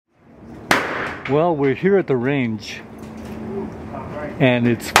Well, we're here at the range, and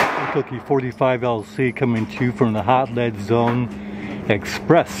it's Cookie 45 LC coming to you from the Hot Lead Zone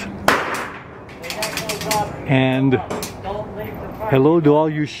Express. And hello to all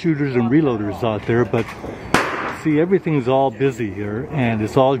you shooters and reloaders out there, but see, everything's all busy here and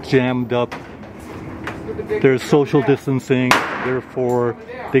it's all jammed up. There's social distancing, therefore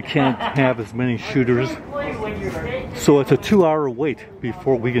they can't have as many shooters. So it's a 2-hour wait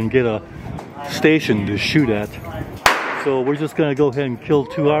before we can get a station to shoot at. So we're just gonna go ahead and kill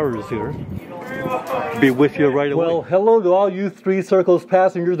 2 hours here. Be with you right away. Well, hello to all you Three Circles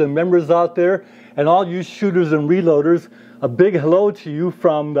passengers and members out there, and all you shooters and reloaders. A big hello to you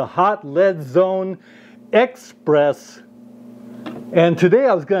from the Hot Lead Zone Express. And today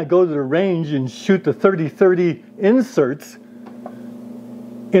I was going to go to the range and shoot the 30-30 inserts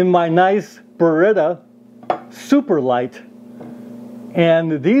in my nice Beretta Super Light.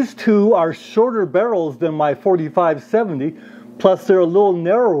 And these two are shorter barrels than my 45-70, plus they're a little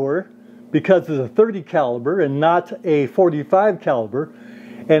narrower because it's a 30 caliber and not a 45 caliber.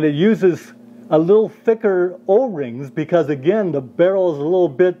 And it uses a little thicker O-rings because, again, the barrel is a little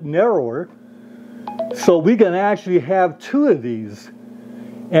bit narrower. So we can actually have two of these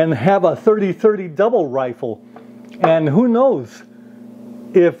and have a 30-30 double rifle. And who knows,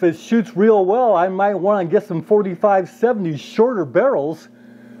 if it shoots real well, I might want to get some 45-70 shorter barrels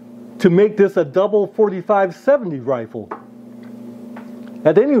to make this a double 45-70 rifle.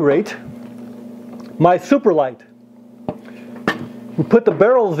 At any rate, my Super Light. We put the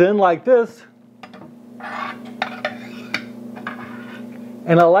barrels in like this.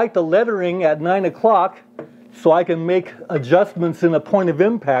 And I like the lettering at 9 o'clock so I can make adjustments in the point of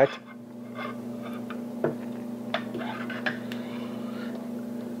impact.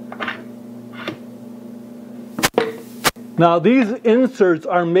 Now these inserts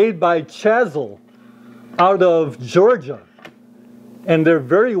are made by Chazelle out of Georgia, and they're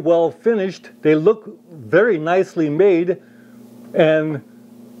very well finished. They look very nicely made and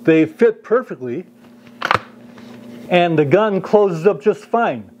they fit perfectly. And the gun closes up just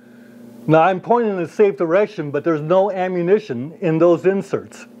fine. Now I'm pointing in a safe direction, but there's no ammunition in those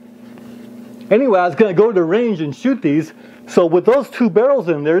inserts. Anyway, I was going to go to the range and shoot these, so with those two barrels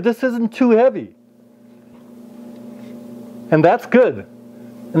in there, this isn't too heavy. And that's good.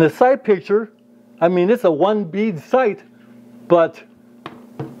 In the sight picture, I mean, it's a one bead sight, but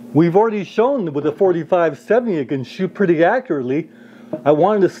we've already shown with the 45-70 it can shoot pretty accurately. I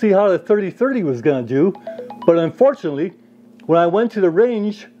wanted to see how the 30-30 was going to do. But unfortunately, when I went to the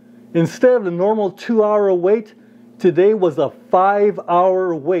range, instead of the normal 2-hour wait, today was a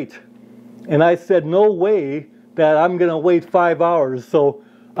 5-hour wait. And I said, no way that I'm going to wait 5 hours. So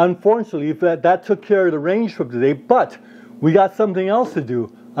unfortunately, that took care of the range for today. But we got something else to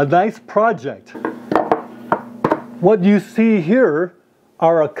do, a nice project. What you see here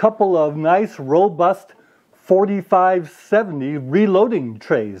are a couple of nice, robust 45-70 reloading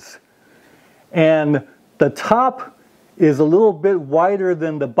trays. And the top is a little bit wider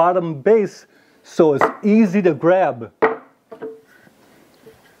than the bottom base, so it's easy to grab.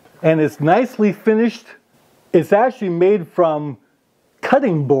 And it's nicely finished. It's actually made from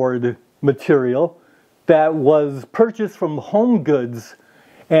cutting board material that was purchased from Home Goods.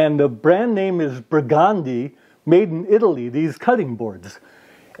 And the brand name is Burgundy, made in Italy, these cutting boards.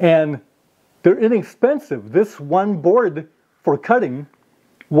 And they're inexpensive. This one board for cutting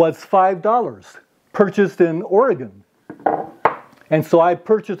was $5. Purchased in Oregon. And so I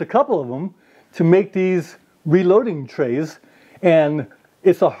purchased a couple of them to make these reloading trays, and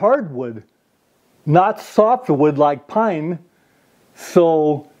it's a hardwood, not softwood like pine,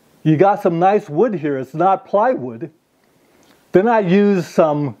 so you got some nice wood here. It's not plywood. Then I used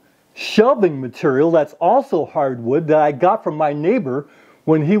some shelving material that's also hardwood that I got from my neighbor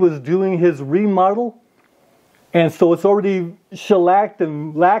when he was doing his remodel, and so it's already shellacked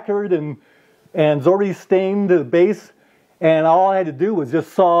and lacquered and it's already stained the base, and all I had to do was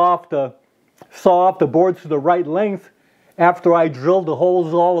just saw off the boards to the right length. After I drilled the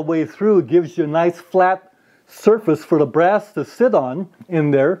holes all the way through, it gives you a nice flat surface for the brass to sit on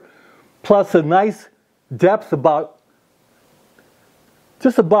in there, plus a nice depth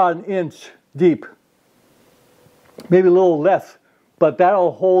just about an inch deep, maybe a little less, but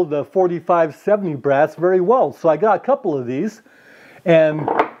that'll hold the 45-70 brass very well. So I got a couple of these, and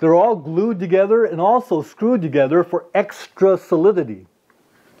they're all glued together and also screwed together for extra solidity.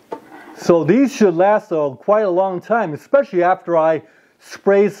 So these should last quite a long time, especially after I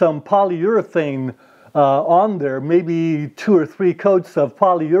spray some polyurethane on there, maybe 2 or 3 coats of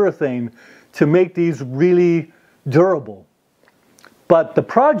polyurethane to make these really durable. But the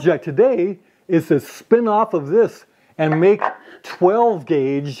project today is to spin off of this and make 12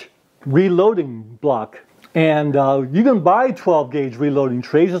 gauge reloading block. And you can buy 12 gauge reloading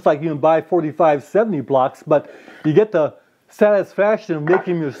trays just like you can buy 45-70 blocks, but you get the satisfaction of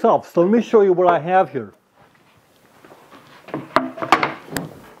making them yourself. So let me show you what I have here.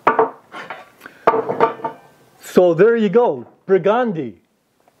 So there you go, Burgundy.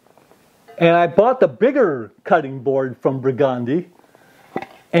 And I bought the bigger cutting board from Burgundy.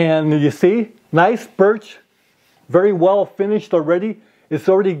 And you see, nice birch, very well finished already. It's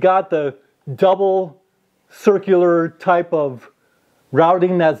already got the double circular type of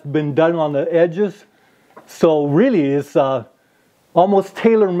routing that's been done on the edges. So really it's almost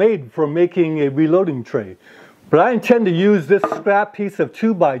tailor-made for making a reloading tray. But I intend to use this scrap piece of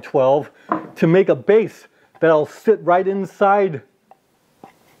 2x12 to make a base that'll sit right inside,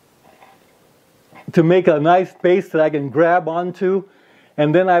 to make a nice base that I can grab onto.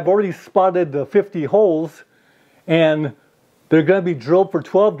 And then I've already spotted the 50 holes, and they're going to be drilled for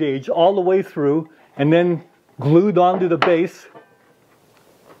 12 gauge all the way through and then glued onto the base.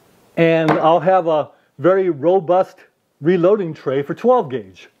 And I'll have a very robust reloading tray for 12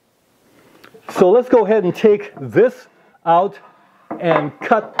 gauge. So let's go ahead and take this out and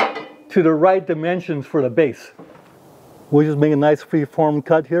cut to the right dimensions for the base. We'll just make a nice free-form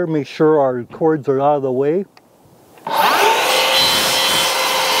cut here, make sure our cords are out of the way.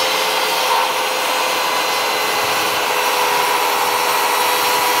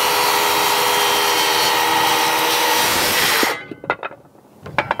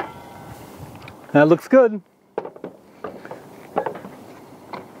 That looks good.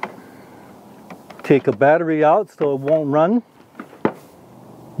 Take a battery out so it won't run.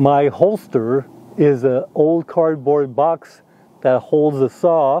 My holster is an old cardboard box that holds the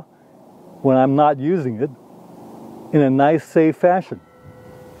saw when I'm not using it in a nice, safe fashion.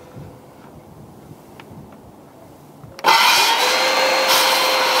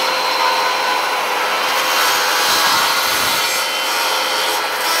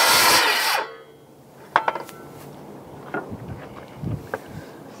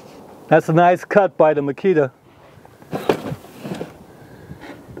 That's a nice cut by the Makita.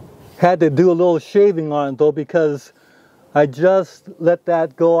 Had to do a little shaving on it though because I just let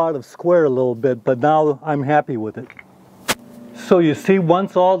that go out of square a little bit, but now I'm happy with it. So you see,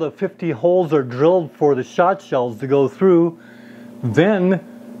 once all the 50 holes are drilled for the shot shells to go through,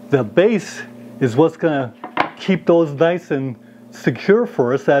 then the base is what's going to keep those nice and secure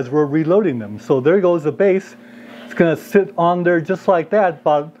for us as we're reloading them. So there goes the base. It's going to sit on there just like that,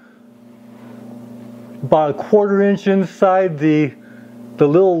 about a 1/4 inch inside the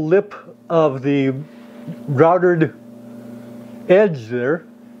little lip of the routed edge there,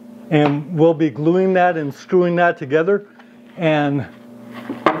 and we'll be gluing that and screwing that together, and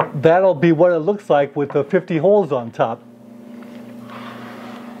that'll be what it looks like with the 50 holes on top.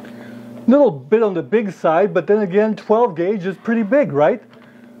 Little bit on the big side, but then again 12 gauge is pretty big, right?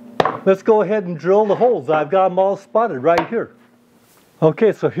 Let's go ahead and drill the holes. I've got them all spotted right here.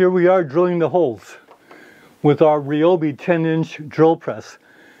 Okay, so here we are drilling the holes with our Ryobi 10-inch drill press.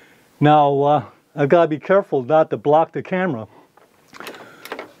 Now, I've got to be careful not to block the camera.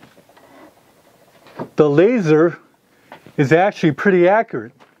 The laser is actually pretty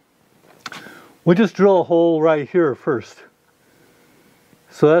accurate. We'll just drill a hole right here first.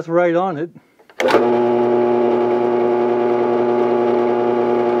 So that's right on it.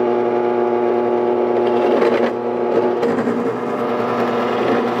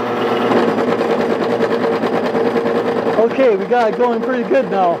 Okay, we got it going pretty good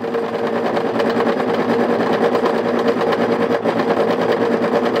now.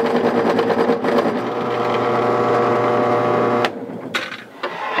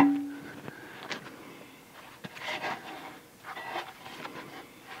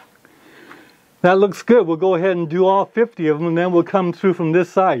 That looks good. We'll go ahead and do all 50 of them, and then we'll come through from this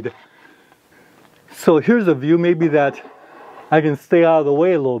side. So here's a view maybe that I can stay out of the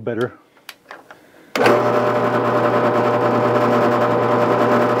way a little better.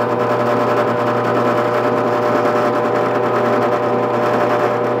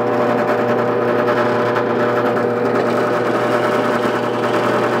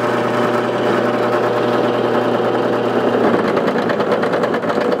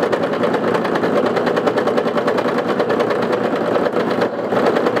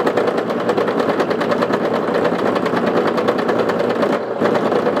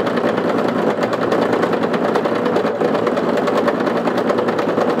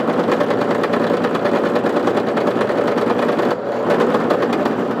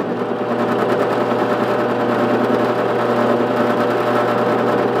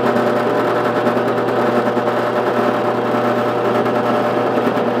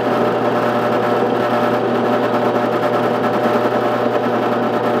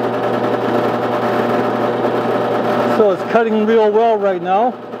 cutting real well right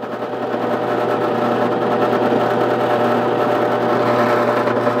now.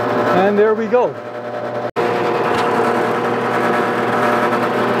 And there we go.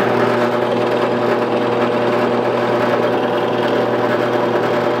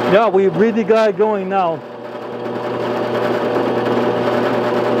 Yeah, we really got it going now.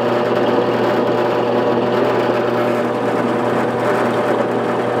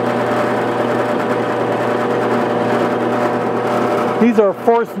 These are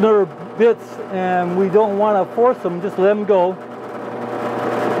Forstner bits, and we don't want to force them, just let them go.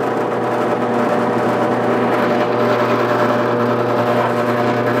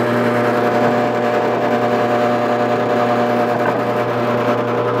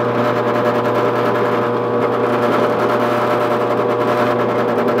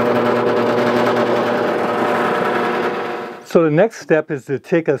 So the next step is to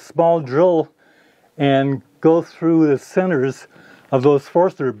take a small drill and go through the centers of those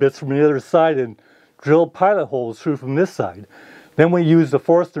Forstner bits from the other side and drill pilot holes through from this side. Then we use the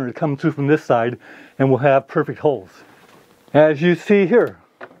Forstner to come through from this side and we'll have perfect holes. As you see here.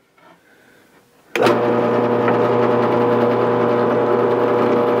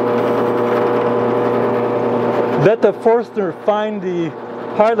 Let the Forstner find the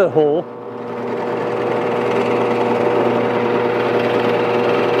pilot hole.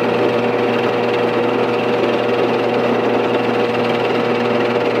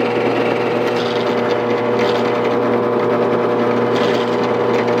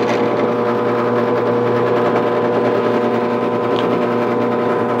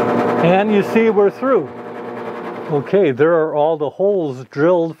 And you see we're through. Okay, there are all the holes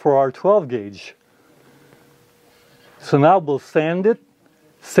drilled for our 12 gauge. So now we'll sand it,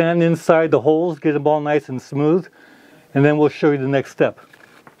 sand inside the holes, get them all nice and smooth, and then we'll show you the next step.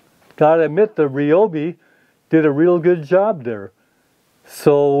 Gotta admit, the Ryobi did a real good job there.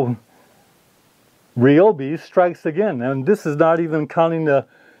 So Ryobi strikes again, and this is not even counting the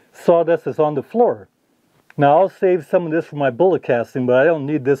sawdust that's on the floor. Now I'll save some of this for my bullet casting, but I don't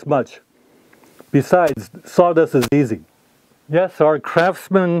need this much. Besides, sawdust is easy. Yes, our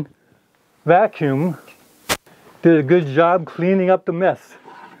Craftsman vacuum did a good job cleaning up the mess,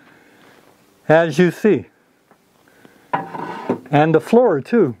 as you see. And the floor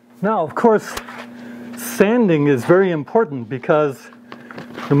too. Now, of course, sanding is very important because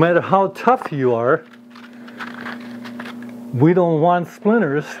no matter how tough you are, we don't want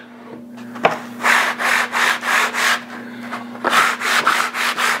splinters.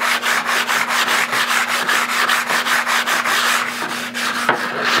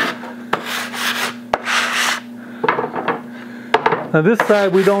 Now this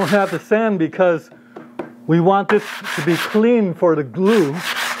side we don't have to sand because we want this to be clean for the glue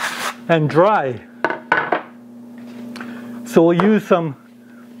and dry. So we'll use some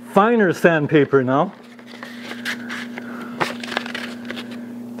finer sandpaper now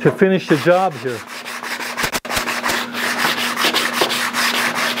to finish the job here.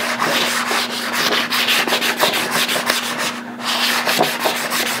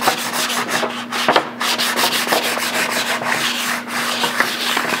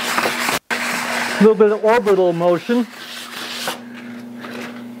 A little bit of orbital motion.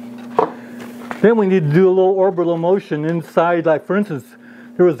 Then we need to do a little orbital motion inside. Like for instance,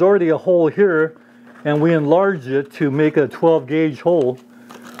 there was already a hole here and we enlarged it to make a 12 gauge hole,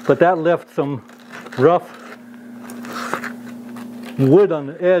 but that left some rough wood on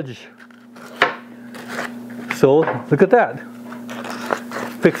the edge. So look at that.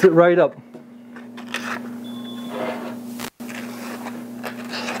 Fix it right up.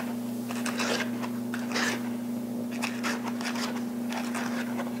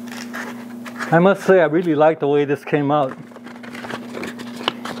 I must say I really like the way this came out.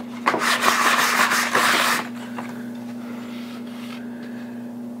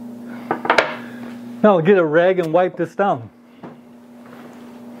 Now I'll get a rag and wipe this down.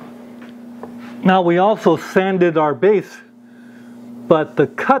 Now we also sanded our base, but the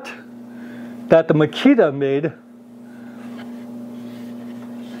cut that the Makita made,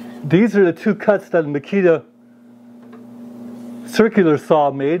 these are the two cuts that the Makita circular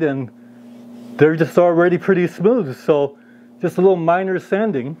saw made, and they're just already pretty smooth, so just a little minor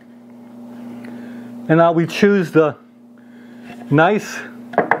sanding. And now we choose the nice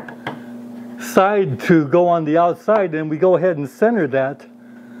side to go on the outside, and we go ahead and center that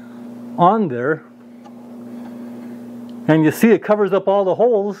on there. And you see it covers up all the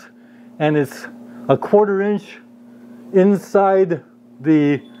holes, and it's a 1/4 inch inside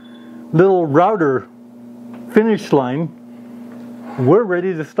the little router finish line. We're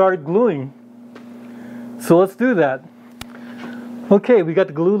ready to start gluing. So let's do that. Okay, we got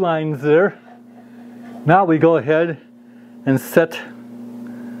the glue lines there. Now we go ahead and set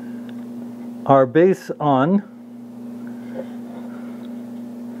our base on.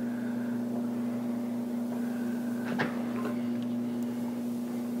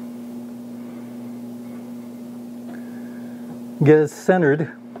 Get it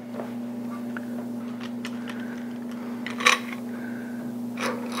centered.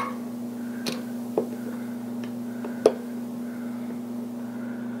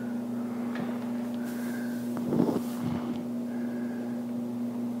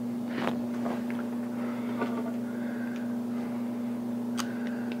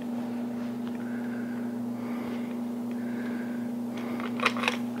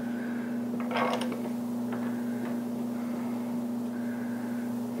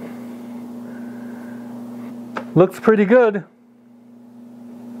 Looks pretty good.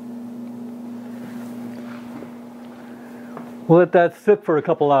 We'll let that sit for a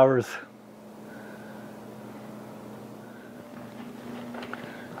couple hours.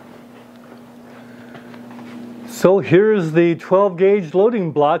 So here's the 12 gauge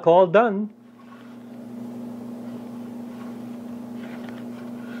loading block all done.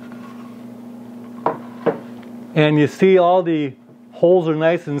 And you see all the holes are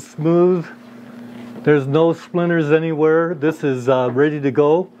nice and smooth. There's no splinters anywhere. This is ready to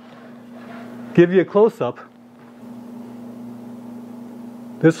go. Give you a close-up.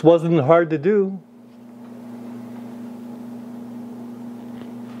 This wasn't hard to do.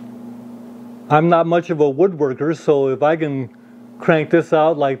 I'm not much of a woodworker, so if I can crank this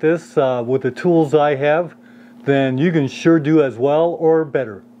out like this with the tools I have, then you can sure do as well or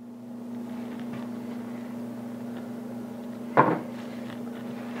better.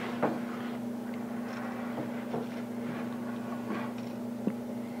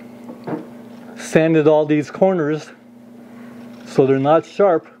 Sanded all these corners so they're not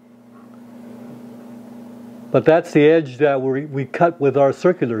sharp, but that's the edge that we cut with our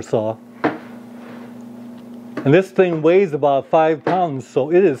circular saw. And this thing weighs about 5 pounds,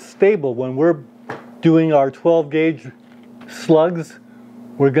 so it is stable. When we're doing our 12 gauge slugs,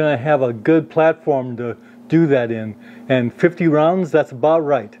 we're going to have a good platform to do that in. And 50 rounds, that's about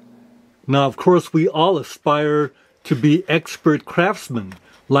right. Now, of course, we all aspire to be expert craftsmen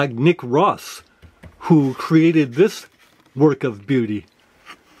like Nick Ross, who created this work of beauty,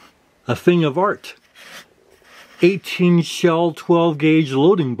 a thing of art. 18 shell 12 gauge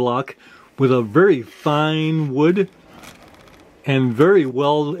loading block with a very fine wood and very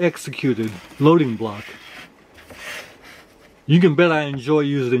well executed loading block. You can bet I enjoy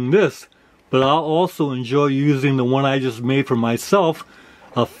using this, but I'll also enjoy using the one I just made for myself,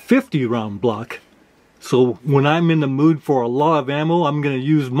 a 50 round block. So when I'm in the mood for a lot of ammo, I'm going to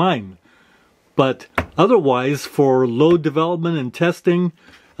use mine. But otherwise, for load development and testing,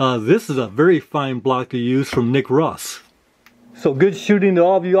 this is a very fine block to use from Nick Ross. So good shooting to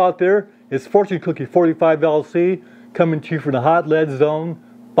all of you out there. It's Fortune Cookie 45 LC coming to you from the Hot Lead Zone.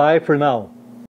 Bye for now.